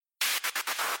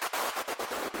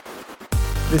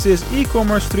This is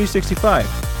e-commerce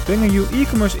 365, bringing you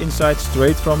e-commerce insights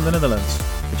straight from the Netherlands.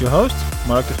 With your host,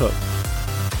 Mark de Groot.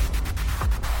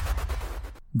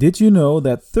 Did you know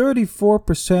that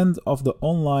 34% of the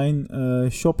online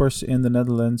shoppers in the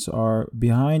Netherlands are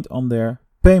behind on their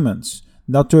payments?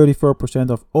 Not 34%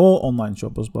 of all online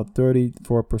shoppers, but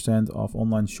 34% of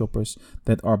online shoppers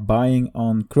that are buying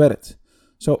on credit.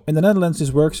 So in the Netherlands,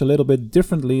 this works a little bit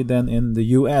differently than in the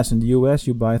US. In the US,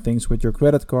 you buy things with your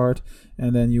credit card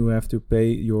and then you have to pay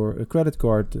your credit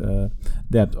card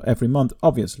debt every month,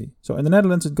 obviously. So in the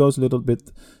Netherlands, it goes a little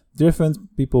bit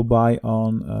different. People buy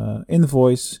on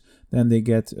invoice. Then they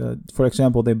get, for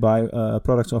example, they buy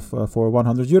products for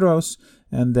 100 euros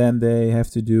and then they have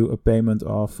to do a payment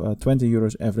of 20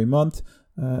 euros every month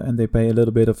and they pay a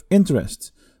little bit of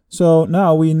interest. So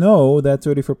now we know that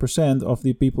 34% of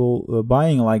the people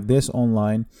buying like this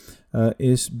online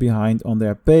is behind on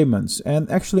their payments.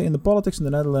 And actually in the politics in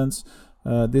the Netherlands,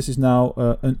 this is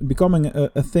now becoming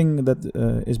a thing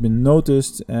that has been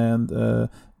noticed, and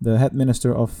the head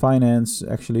minister of finance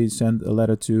actually sent a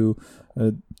letter to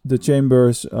the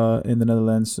chambers in the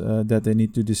Netherlands that they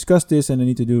need to discuss this and they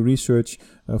need to do research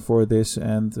for this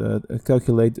and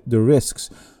calculate the risks.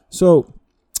 So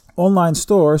online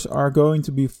stores are going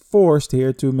to be forced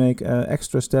here to make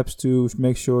extra steps to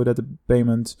make sure that the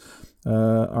payments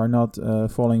are not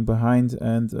falling behind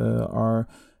and are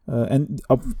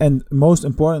and most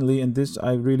importantly, and this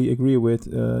I really agree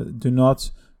with, do not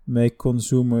make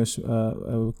consumers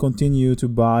continue to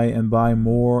buy and buy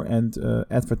more and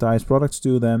advertise products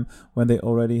to them when they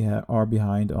already are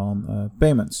behind on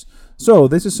payments. So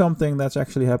this is something that's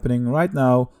actually happening right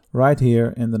now, right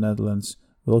here in the Netherlands.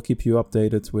 We'll keep you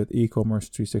updated with e-commerce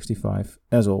 365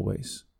 as always.